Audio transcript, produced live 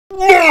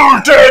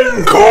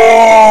Moooten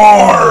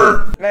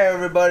Core! Hey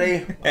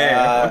everybody,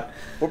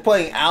 we're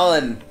playing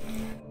Alan.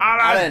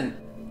 Alan,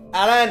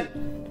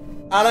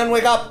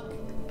 wake up!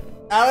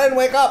 Alan,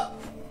 wake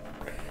up!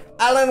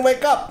 Alan,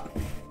 wake up!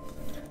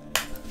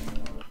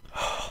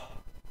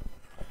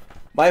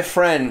 My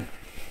friend,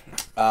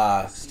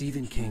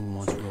 Stephen King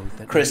once wrote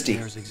that Christy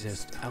nightmares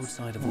exist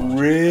outside of logic.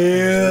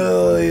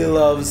 really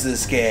loves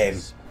this game.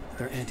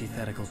 They're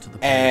antithetical to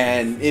the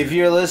And if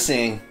you're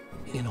listening,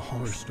 in a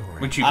horror story,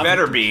 Which you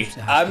better be.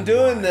 I'm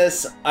doing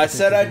this. I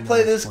said I'd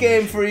play this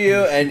game for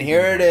you, and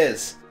here it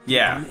is.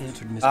 Yeah.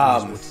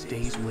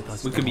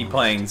 We could be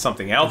playing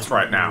something else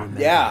right now.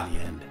 Yeah.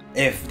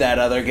 If that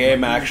other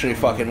game actually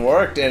fucking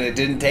worked, and it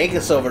didn't take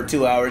us over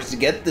 2 hours to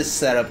get this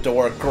setup to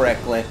work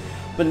correctly.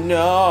 But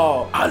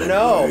no,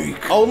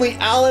 only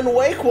Alan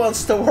Wake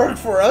wants to work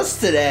for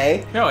us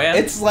today. Oh, yeah.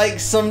 It's like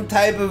some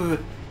type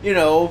of, you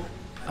know,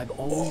 I've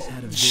always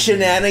had a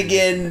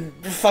shenanigan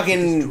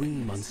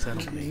fucking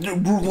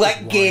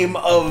roulette game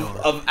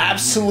of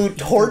absolute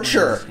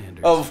torture.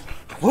 Of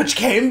which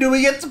game do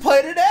we get to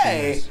play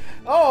today?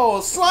 Oh,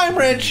 Slime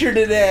Rancher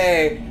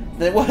today.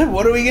 Then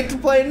what do we get to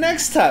play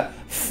next time?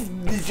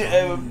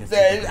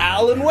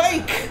 Alan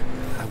Wake.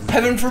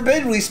 Heaven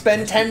forbid we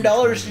spend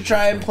 $10 to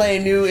try and play a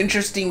new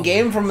interesting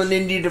game from an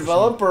indie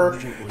developer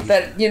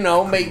that, you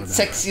know, made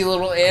sexy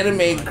little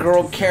anime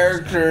girl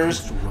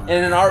characters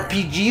in an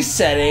RPG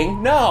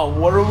setting. No,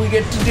 what do we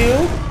get to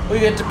do? We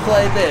get to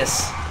play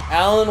this.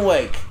 Alan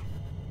Wake.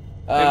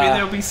 Maybe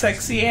there'll be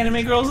sexy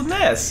anime girls in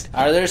this.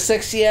 Are there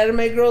sexy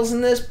anime girls in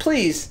this?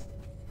 Please,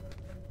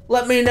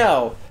 let me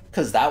know,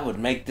 because that would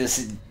make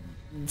this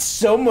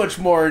so much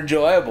more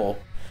enjoyable.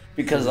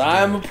 Because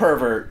I'm a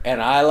pervert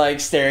and I like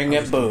staring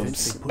at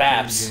boobs.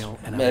 Baps.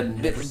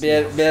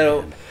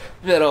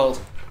 Biddle.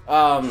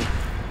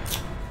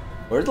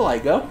 Where'd the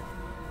light go?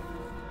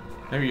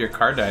 Maybe your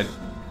car died.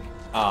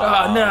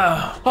 Oh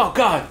no! Oh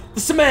god! The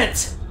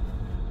cement!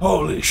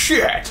 Holy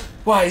shit!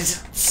 Why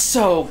is it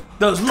so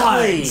Those clean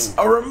lines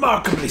are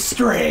remarkably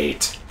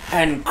straight.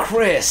 and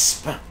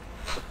crisp?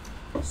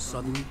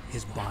 Suddenly,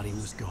 his body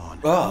was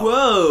gone. Oh.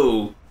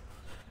 Whoa!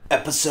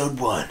 Episode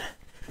 1.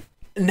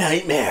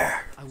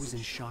 Nightmare. I was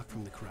in shock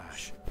from the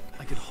crash.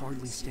 I could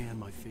hardly stay on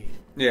my feet.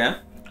 Yeah?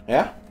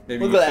 Yeah?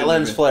 Maybe Look you at that shouldn't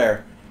lens have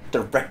flare.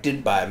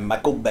 Directed by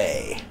Michael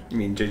Bay. You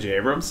mean J.J.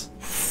 Abrams?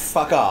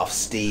 Fuck off,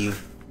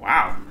 Steve.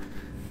 Wow.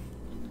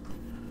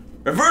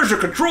 Reverse your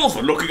controls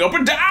for looking up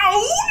and down!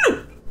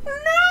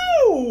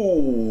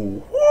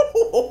 No!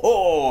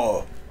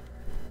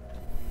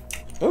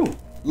 Oh,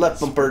 left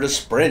bumper to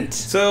sprint.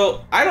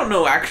 So, I don't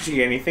know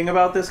actually anything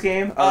about this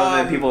game,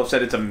 other than people have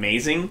said it's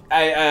amazing.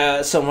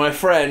 So my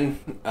friend,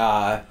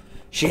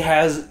 she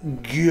has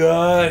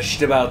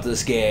gushed about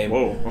this game.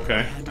 Whoa,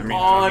 okay. I mean,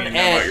 On I don't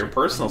know about your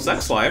personal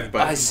sex life,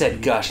 but... I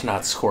said gush,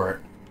 not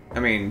squirt. I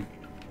mean,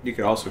 you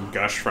could also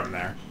gush from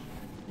there.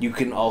 You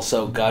can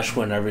also gush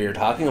whenever you're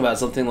talking about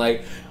something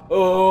like,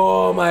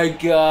 oh my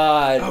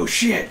god. Oh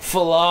shit!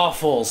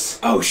 Falafels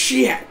Oh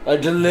shit! are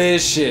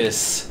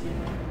delicious.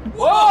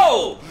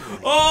 Whoa!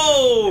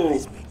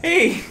 Oh!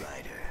 Hey!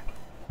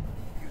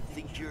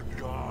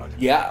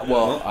 Yeah,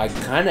 well, I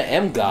kind of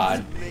am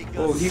God.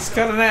 Oh, he's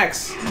got an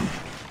axe.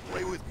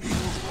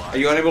 Are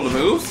you unable to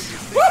move?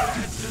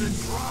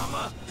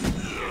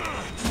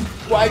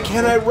 Why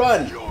can't I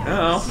run?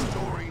 Oh.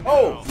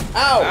 Oh,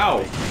 ow.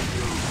 Ow.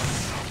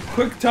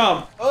 Quick,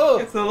 Tom. Oh,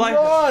 Get to the light.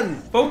 run.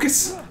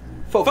 Focus.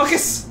 Focus.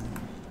 Focus.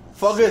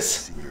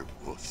 Focus. Your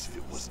books, if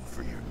it wasn't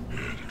for your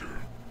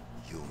editor,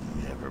 you'll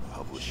never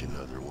publish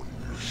another one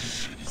of your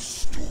shitty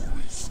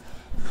stories.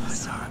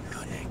 Cause I'm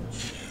gonna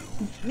kill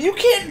you. You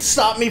can't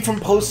stop me from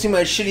posting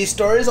my shitty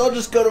stories. I'll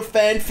just go to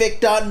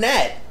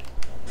fanfic.net.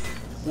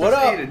 What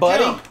Press A to up,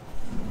 buddy? jump.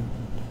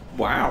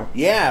 Wow.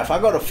 Yeah, if I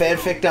go to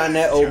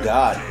fanfic.net, oh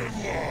god.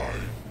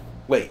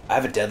 Wait, I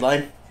have a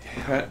deadline?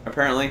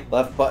 Apparently.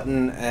 Left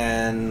button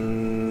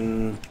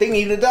and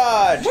thingy to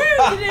dodge. Woo,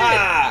 you did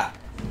it.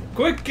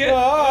 Quick, get.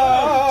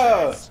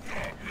 Ah!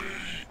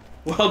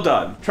 Well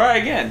done. Try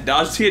again.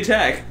 Dodge the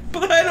attack.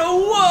 But I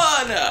don't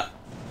wanna.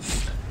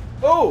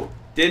 Oh!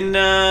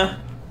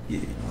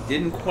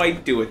 Didn't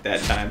quite do it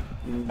that time.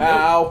 Nope.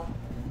 Ow.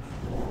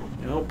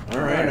 Nope.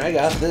 Alright, I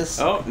got this.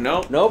 Oh,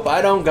 nope. Nope,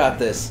 I don't got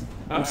this.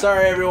 I'm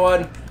sorry,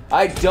 everyone.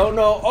 I don't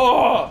know.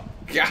 Oh!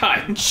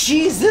 God.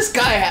 Jeez, this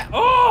guy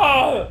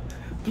oh!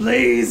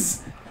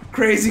 Please.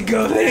 Crazy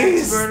go.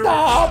 Please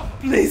stop!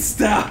 Please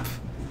stop.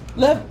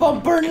 Left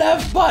bumper,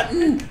 left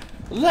button,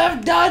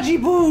 left dodgy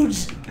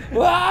boots.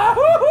 Ah,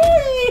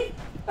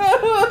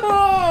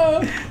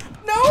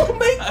 no,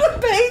 make the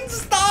pain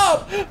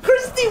stop!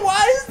 Christy,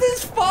 why is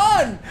this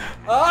fun?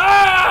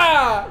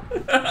 Ah!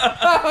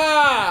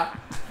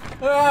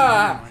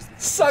 Ah!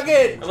 Suck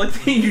it! I like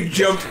that you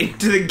jumped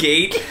into the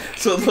gate,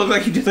 so it looked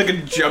like you did like a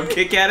jump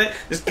kick at it.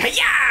 Just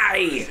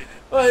hi-yay!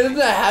 Well, isn't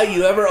that how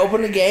you ever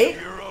open a gate?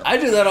 I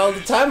do that all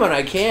the time when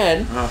I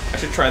can. Oh, I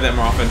should try that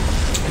more often.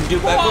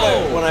 Dude, back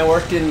when I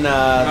worked in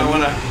I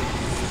wanna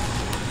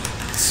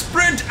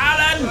sprint,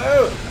 Alan!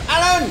 Oh,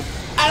 Alan!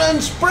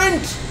 Alan,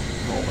 sprint!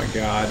 Oh my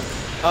god.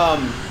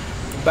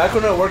 back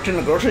when I worked in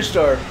a grocery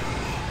store,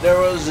 there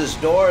was this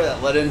door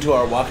that led into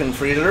our walk-in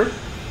freezer,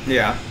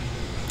 Yeah.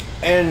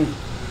 and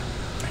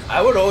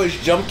I would always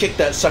jump kick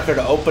that sucker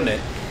to open it.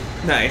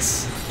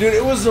 Nice. Dude,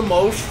 it was the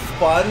most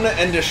fun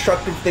and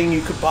destructive thing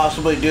you could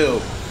possibly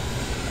do.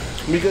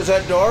 Because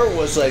that door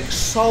was like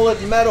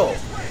solid metal.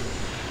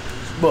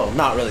 Well,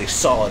 not really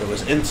solid, it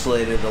was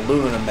insulated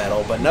aluminum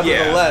metal, but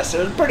nevertheless, it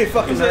was pretty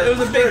fucking It was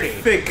a sturdy.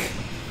 big, thick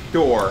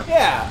door.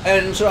 Yeah,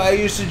 and so I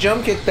used to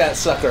jump kick that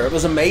sucker. It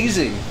was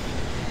amazing.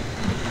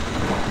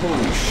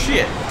 Holy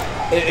shit.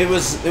 It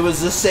was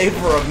the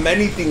saver of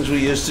many things we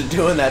used to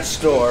do in that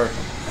store.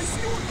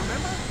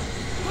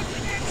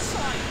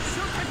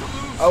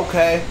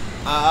 Okay,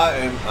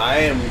 I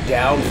am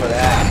down for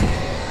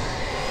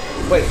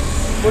that. Wait,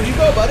 where'd you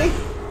go, buddy?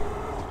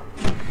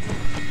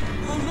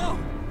 Oh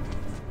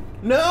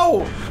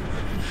No!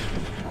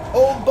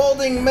 Old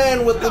balding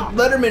man with the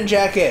Letterman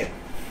jacket.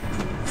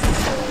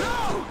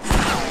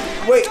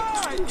 Wait,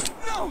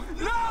 no!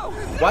 No!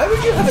 why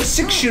would you have a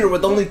 6-shooter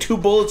with only 2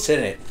 bullets in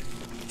it?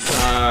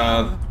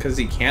 Because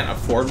he can't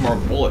afford more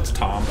bullets,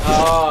 Tom.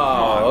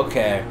 Oh,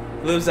 okay.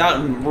 Lives out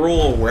in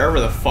rural wherever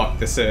the fuck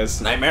this is.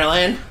 Nightmare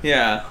Land?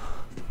 Yeah.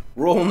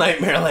 Rural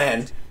Nightmare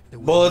Land.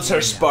 Bullets are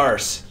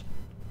sparse.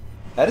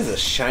 That is a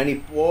shiny...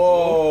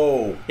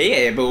 Whoa!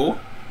 Hey, boo.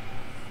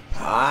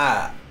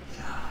 Ah.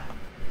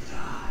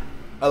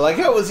 I like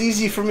how it was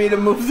easy for me to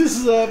move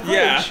this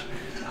fridge.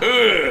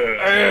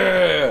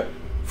 Yeah.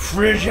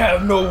 Fridge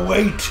have no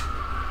weight.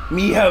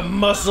 Me have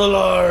muscle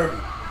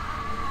arm.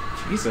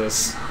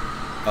 Jesus.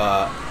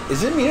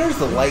 Is it me or is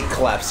the light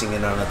collapsing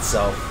in on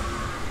itself?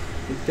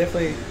 It's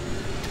definitely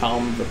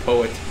Tom the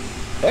poet.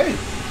 Hey,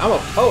 I'm a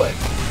poet.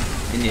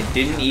 And you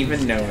didn't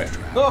even know it.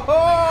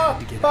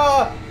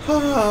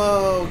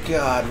 Oh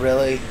God,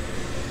 really?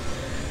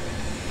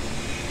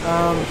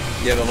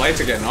 Yeah, the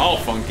lights are getting all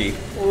funky.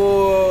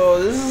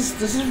 Oh,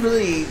 this is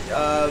really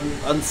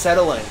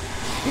unsettling. I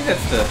think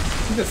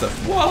that's the.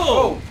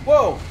 Whoa!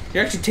 Whoa!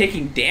 You're actually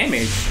taking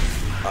damage.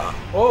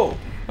 Whoa!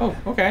 Oh,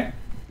 okay.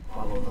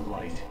 Follow the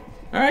light.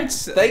 All right.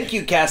 Thank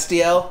you,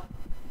 Castiel.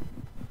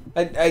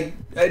 I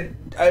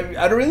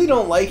really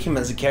don't like him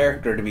as a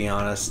character, to be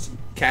honest.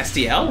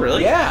 Castiel,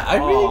 really? Yeah, I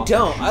Oh. really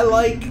don't. I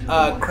like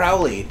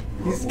Crowley.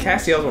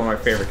 Castiel's one of my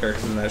favorite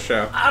characters in that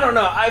show. I don't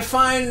know. I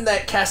find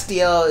that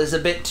Castiel is a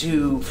bit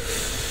too,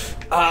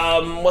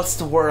 what's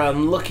the word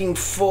I'm looking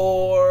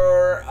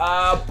for?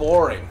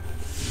 Boring.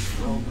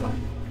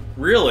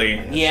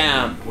 Really?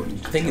 Yeah.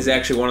 I think he's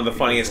actually one of the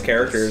funniest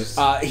characters.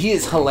 He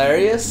is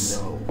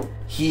hilarious.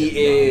 He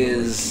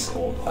is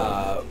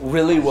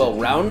really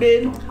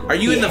well-rounded. Are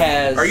you He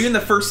has- Are you in the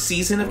first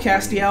season of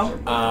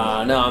Castiel?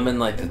 No, I'm in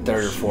like the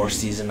 3rd or 4th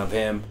season of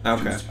him.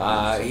 Okay.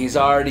 He's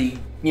already,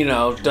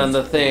 done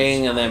the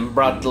thing and then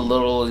brought the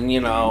little,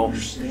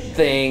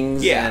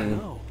 things. Yeah.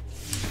 And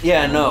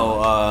yeah,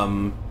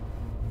 no.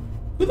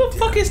 Who the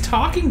fuck is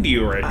talking to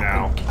you right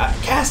now?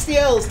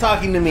 Castiel is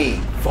talking to me.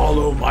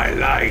 Follow my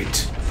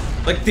light.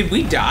 Like, did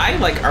we die?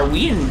 Like, are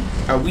we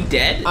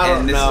dead? I don't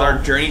and this know. is our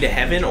journey to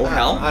heaven or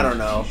hell? I don't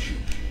know.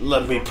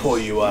 Let me pull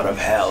you out of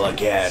hell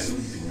again,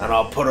 and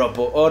I'll put up.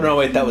 Oh no,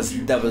 wait, that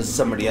was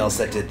somebody else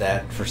that did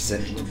that for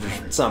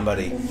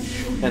somebody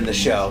in the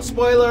show.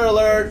 Spoiler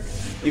alert!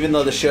 Even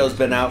though the show's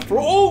been out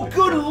for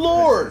good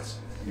lord!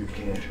 You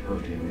can't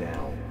hurt him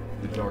now.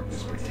 The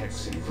darkness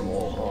protects him from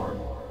all harm.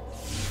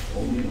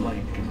 Only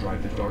light can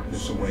drive the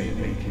darkness away and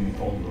make him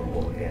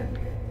vulnerable again.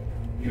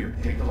 Here,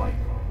 take the light.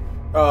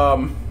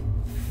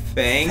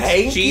 Thanks,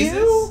 Thank Jesus.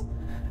 you?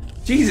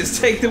 Jesus,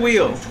 take the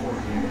wheel.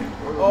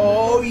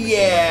 Oh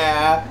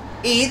yeah!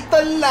 Eat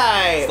the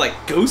light! It's like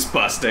ghost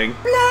busting.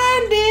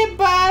 Blinded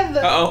by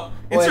the. Uh-oh.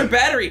 It's her Wait.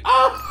 battery.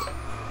 Oh!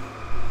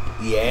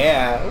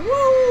 Yeah!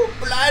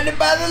 Woo! Blinded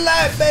by the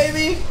light,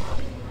 baby!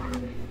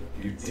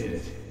 You did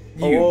it.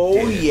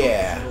 Oh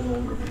yeah! No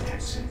longer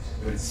protects him,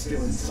 but it's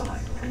still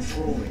inside,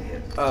 controlling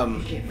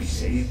him. He can't be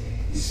saved.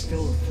 He's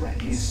still a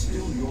threat. He's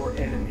still your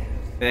enemy.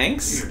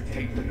 Thanks. Here,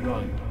 take the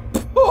gun.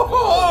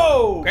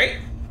 Oh! Great.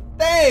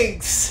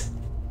 Thanks!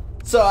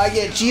 So I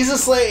get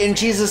Jesus Light and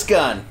Jesus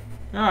Gun.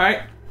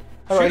 Alright.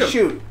 How do I him.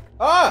 shoot?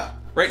 Ah!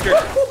 Right there.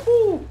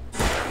 Woo-hoo-hoo.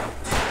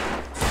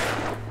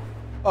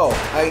 Oh,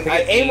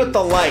 I aim with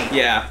the light.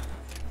 Yeah.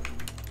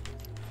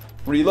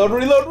 Reload,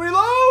 reload,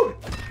 reload!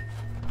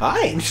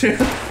 Hi.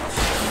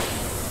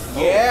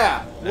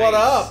 Yeah, what Nice.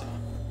 up?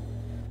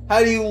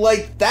 How do you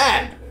like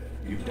that?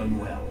 You've done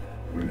well.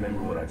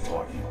 Remember what I've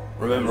taught you.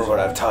 Remember what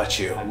I've taught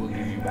you. I will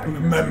give you back.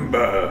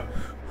 Remember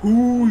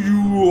who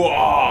you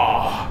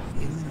are.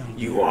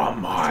 You are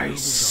my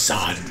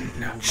son.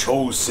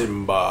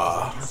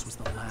 Chosimba. This was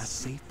the last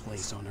safe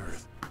place on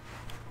Earth.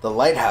 The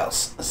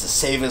lighthouse is the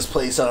safest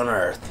place on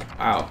Earth.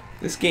 Wow.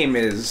 This game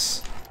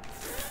is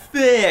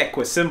thick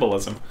with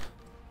symbolism.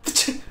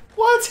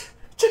 What?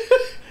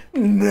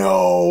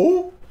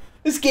 No.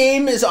 This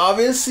game is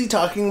obviously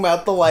talking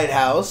about the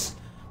lighthouse,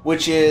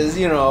 which is,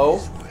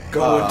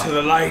 Go into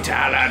the light,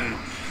 Alan.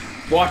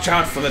 Watch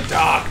out for the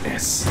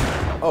darkness.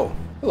 Oh,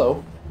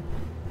 hello.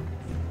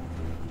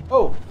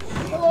 Oh,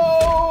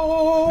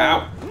 hello.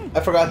 Ow. I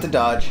forgot to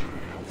dodge.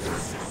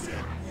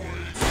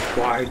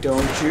 Why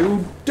don't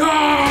you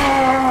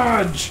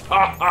dodge?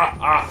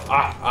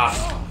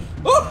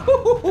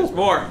 There's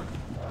more.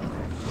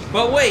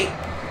 But wait,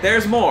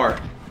 there's more.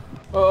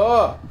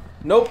 Oh,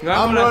 nope.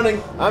 I'm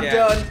running. I'm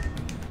done.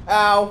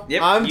 Ow.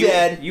 Yep, I'm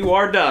dead. You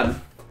are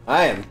done.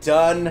 I am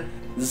done.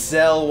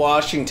 Zell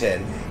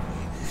Washington.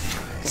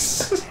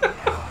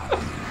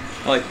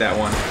 I like that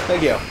one.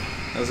 Thank you.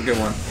 That was a good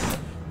one.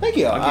 Thank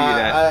you. I'll give you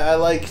that.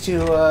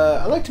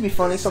 I like to be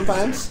funny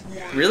sometimes.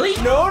 Really?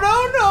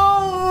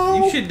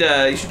 No. You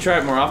should try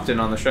it more often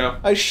on the show.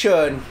 I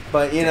should,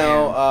 but you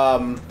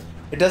know,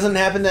 it doesn't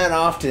happen that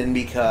often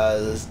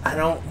because I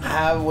don't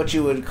have what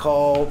you would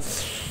call,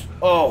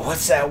 oh,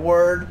 what's that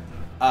word?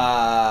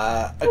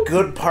 A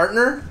good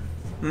partner.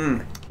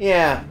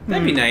 Yeah.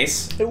 That'd be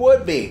nice. It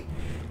would be.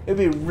 It'd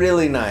be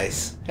really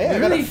nice. Hey, I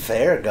got a Really?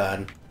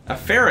 Farragun. A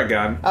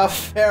Farragun. A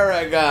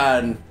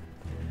Farragun.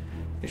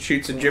 It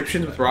shoots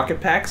Egyptians with rocket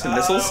packs and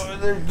missiles.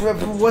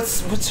 What's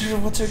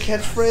her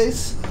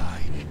catchphrase?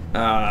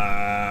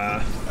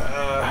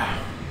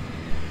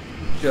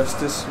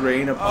 Justice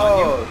reign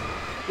upon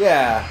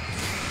Yeah.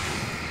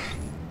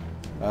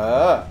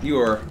 you.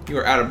 You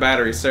are out of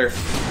battery, sir.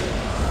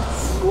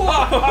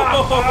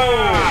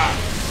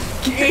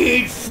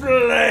 Gate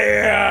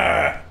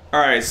flare. All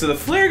right, so the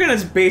flare gun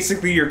is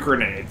basically your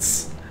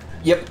grenades.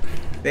 Yep.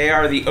 They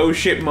are the oh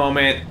shit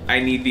moment. I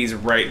need these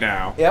right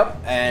now. Yep,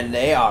 and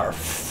they are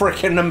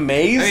freaking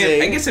amazing. I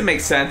mean, I guess it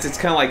makes sense. It's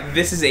kind of like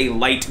this is a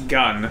light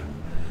gun.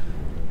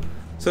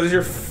 So does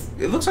your?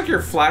 It looks like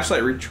your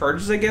flashlight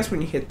recharges, I guess,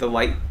 when you hit the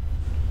light.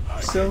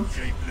 So.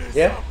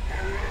 Yep.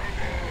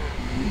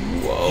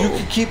 Whoa. You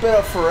could keep it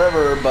up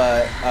forever,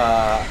 but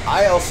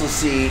I also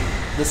see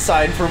the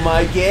sign for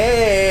my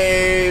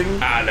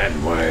game.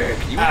 Alan, wake.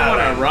 You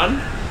want to run?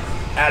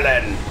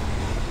 Alan,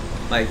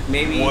 Like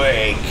maybe.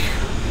 wake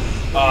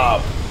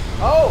up.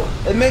 Oh,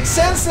 it makes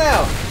sense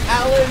now.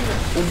 Alan,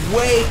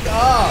 wake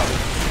up.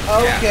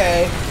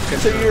 Okay, Yeah.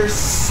 so you're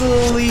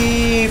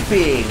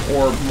sleeping.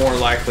 Or more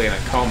likely in a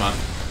coma.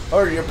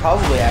 Or you're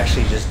probably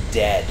actually just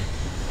dead.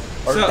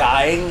 Or So,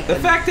 dying. The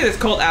fact that it's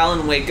called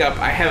Alan Wake Up,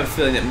 I have a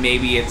feeling that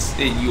maybe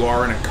you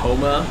are in a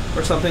coma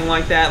or something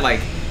like that. Like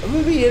It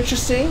would be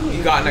interesting.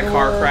 you got in a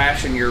car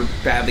crash and you're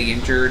badly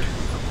injured.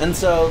 And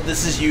so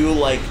this is you,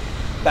 like,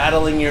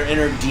 battling your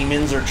inner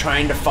demons or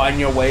trying to find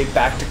your way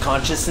back to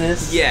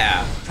consciousness?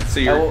 Yeah. So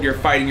you're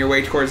fighting your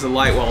way towards the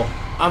light while.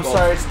 I'm while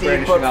sorry, Steve,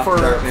 brandishing but off the for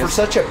darkness.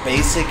 such a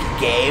basic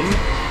game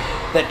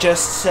that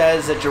just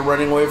says that you're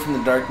running away from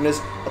the darkness,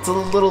 it's a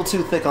little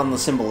too thick on the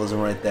symbolism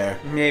right there.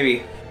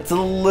 Maybe It's a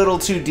little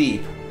too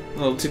deep. a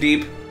little too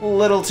deep. A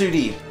little too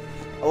deep.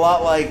 A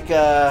lot like,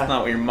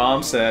 Not what your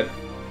mom said.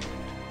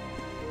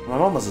 my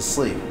mom was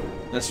asleep.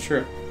 That's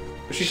true.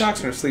 But she talks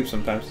in her sleep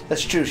sometimes.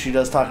 That's true, she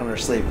does talk in her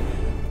sleep.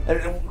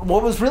 And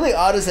what was really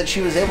odd is that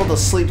she was able to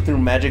sleep through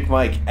Magic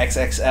Mike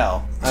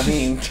XXL. I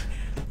mean,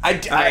 I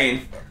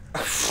mean,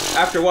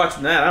 after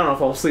watching that, I don't know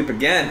if I'll sleep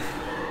again.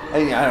 I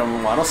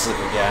don't want to sleep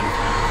again.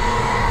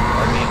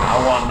 I mean,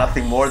 I want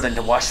nothing more than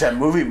to watch that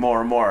movie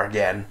more and more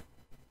again.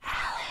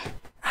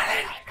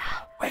 Alan,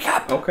 wake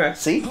up! Okay.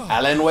 See?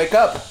 Alan, wake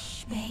up!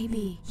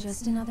 Baby,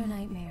 just another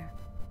nightmare.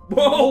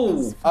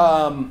 Whoa!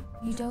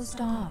 You dozed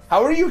off.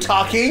 How are you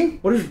talking?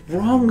 What is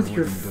wrong with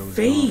your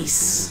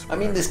face? I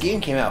mean, this game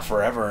came out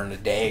forever and a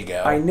day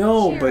ago. I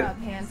know, Cheer but up,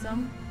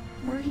 handsome.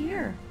 We're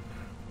here.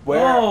 Where?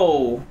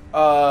 whoa!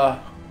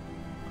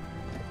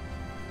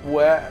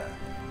 Where?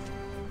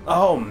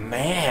 Oh,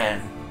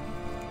 man.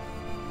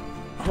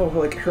 Oh,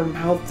 like her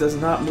mouth does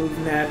not move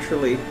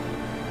naturally.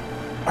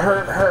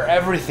 Her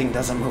everything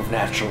doesn't move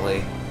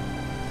naturally.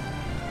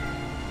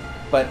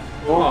 But,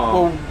 Aw.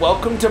 well,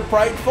 welcome to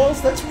Bright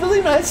Falls. That's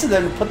really nice of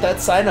them to put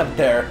that sign up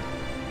there.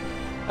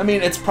 I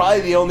mean, it's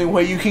probably the only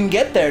way you can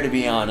get there, to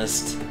be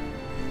honest.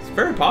 It's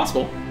very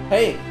possible.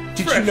 Hey,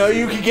 did you Fresh know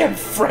you could get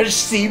fresh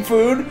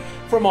seafood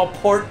from a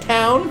port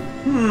town?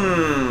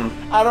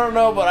 I don't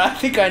know, but I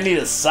think I need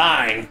a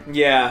sign.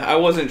 Yeah, I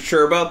wasn't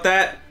sure about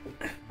that.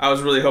 I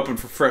was really hoping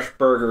for fresh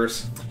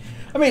burgers.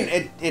 I mean,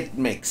 it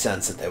makes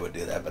sense that they would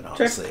do that, but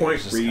honestly, Checkpoint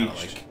it's just kinda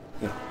reached. like,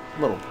 you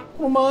know,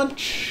 little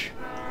munch.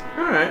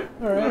 Alright.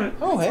 Alright.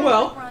 Oh, hey.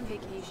 Well, We're on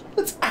vacation.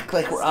 Let's act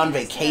like we're on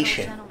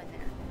vacation. Gentleman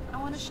there.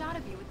 I want a shot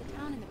of you with the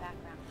town in the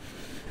background.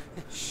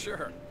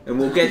 Sure. and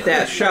we'll get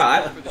that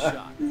shot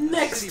Shot.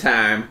 next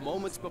time.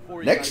 Moments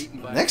before you got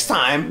eaten by Next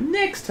time?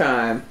 Next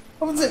time.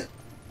 What was it?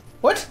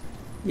 What?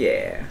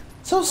 Yeah.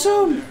 So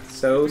soon?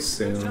 So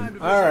soon.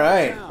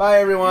 Alright. Bye,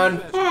 everyone.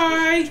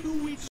 Bye.